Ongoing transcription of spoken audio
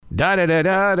Da da da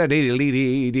da da dee dee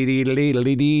dee dee dee dee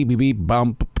dee dee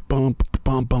bum bum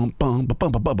bum bum bum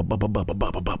bum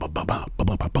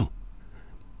bum.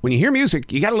 When you hear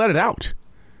music, you got to let it out.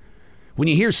 When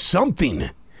you hear something,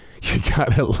 you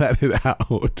got to let it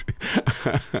out.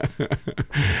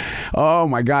 Oh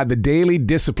my God, the daily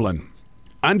discipline.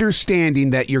 Understanding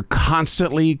that you're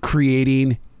constantly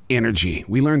creating energy.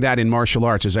 We learned that in martial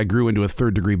arts as I grew into a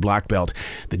 3rd degree black belt.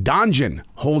 The Danjin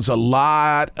holds a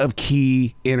lot of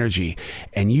key energy,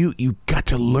 and you got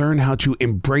to learn how to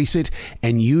embrace it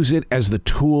and use it as the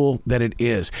tool that it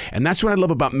is. And that's what I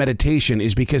love about meditation,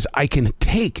 is because I can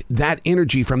take that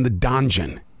energy from the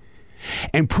Danjin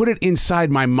and put it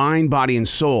inside my mind, body, and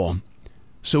soul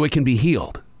so it can be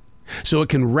healed, so it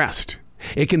can rest.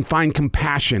 It can find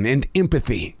compassion and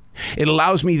empathy. It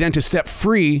allows me then to step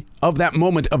free of that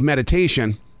moment of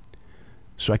meditation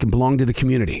so I can belong to the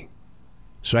community,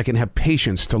 so I can have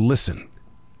patience to listen,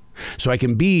 so I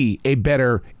can be a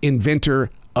better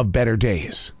inventor of better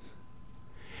days.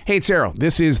 Hey, it's Errol.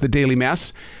 This is The Daily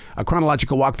Mess, a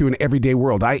chronological walk through an everyday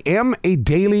world. I am a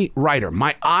daily writer.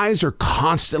 My eyes are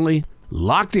constantly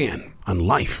locked in on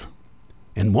life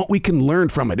and what we can learn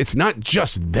from it. It's not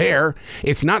just there.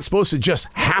 It's not supposed to just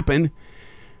happen.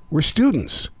 We're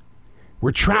students.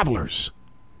 We're travelers,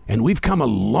 and we've come a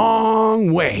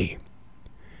long way.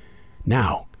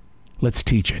 Now, let's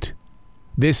teach it.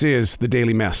 This is The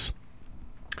Daily Mess.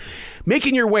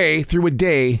 Making your way through a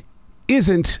day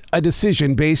isn't a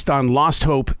decision based on lost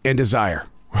hope and desire.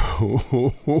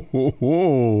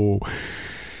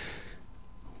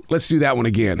 Let's do that one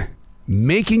again.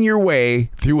 Making your way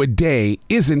through a day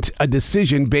isn't a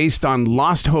decision based on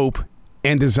lost hope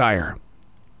and desire.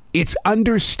 It's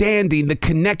understanding the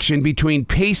connection between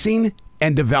pacing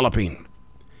and developing.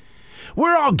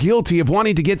 We're all guilty of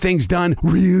wanting to get things done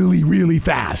really, really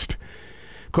fast.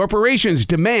 Corporations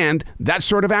demand that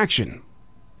sort of action.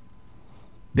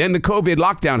 Then the COVID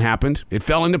lockdown happened. It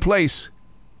fell into place,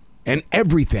 and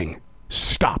everything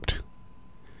stopped.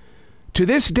 To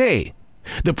this day,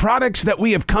 the products that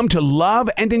we have come to love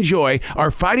and enjoy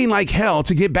are fighting like hell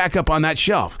to get back up on that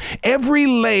shelf. Every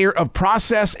layer of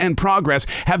process and progress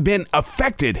have been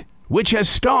affected, which has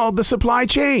stalled the supply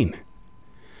chain.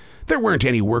 There weren't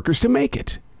any workers to make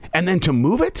it. And then to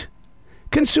move it,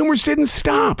 consumers didn't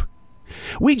stop.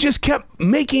 We just kept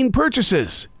making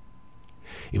purchases.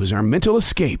 It was our mental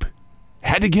escape.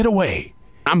 Had to get away.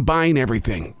 I'm buying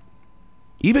everything.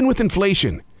 Even with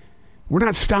inflation, we're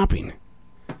not stopping.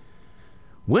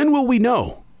 When will we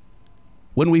know?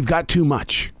 When we've got too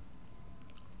much.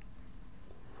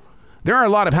 There are a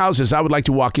lot of houses I would like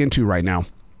to walk into right now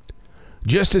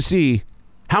just to see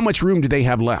how much room do they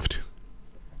have left.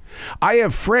 I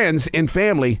have friends and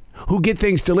family who get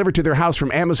things delivered to their house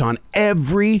from Amazon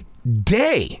every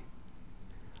day.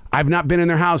 I've not been in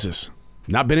their houses,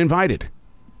 not been invited.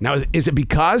 Now, is it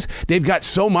because they've got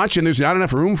so much and there's not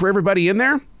enough room for everybody in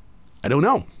there? I don't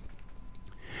know.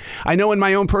 I know in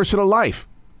my own personal life,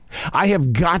 I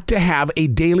have got to have a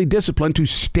daily discipline to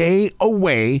stay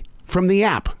away from the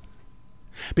app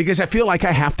because I feel like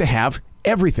I have to have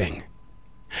everything.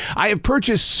 I have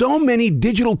purchased so many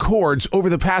digital cords over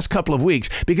the past couple of weeks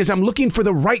because I'm looking for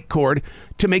the right cord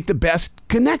to make the best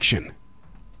connection.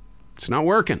 It's not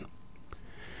working.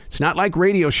 It's not like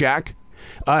Radio Shack.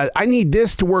 I need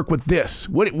this to work with this.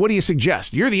 What do you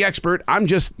suggest? You're the expert. I'm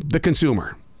just the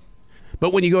consumer.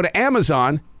 But when you go to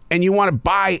Amazon and you want to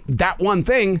buy that one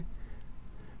thing,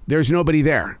 there's nobody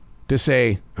there to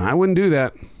say, I wouldn't do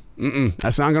that.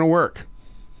 That's not going to work.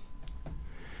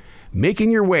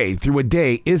 Making your way through a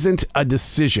day isn't a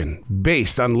decision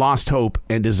based on lost hope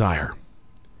and desire.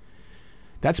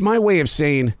 That's my way of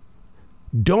saying,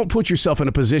 don't put yourself in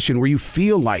a position where you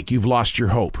feel like you've lost your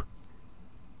hope,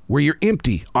 where you're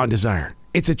empty on desire.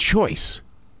 It's a choice.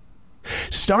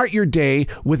 Start your day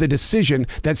with a decision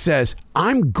that says,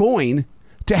 I'm going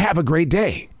to have a great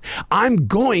day. I'm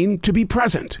going to be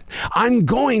present. I'm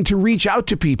going to reach out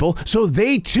to people so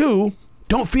they too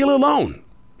don't feel alone.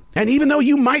 And even though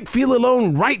you might feel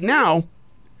alone right now,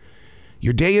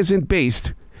 your day isn't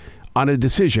based on a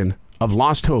decision of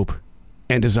lost hope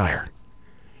and desire.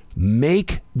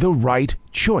 Make the right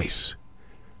choice.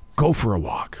 Go for a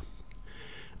walk.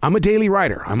 I'm a daily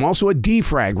writer. I'm also a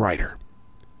defrag writer.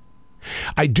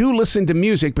 I do listen to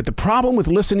music, but the problem with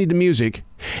listening to music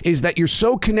is that you're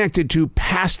so connected to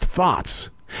past thoughts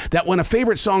that when a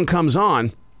favorite song comes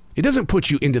on, it doesn't put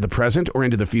you into the present or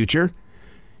into the future.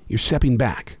 You're stepping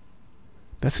back.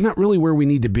 That's not really where we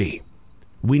need to be.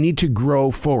 We need to grow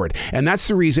forward. And that's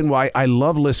the reason why I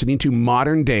love listening to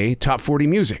modern day top 40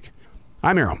 music.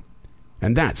 I'm Errol,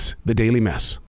 and that's The Daily Mess.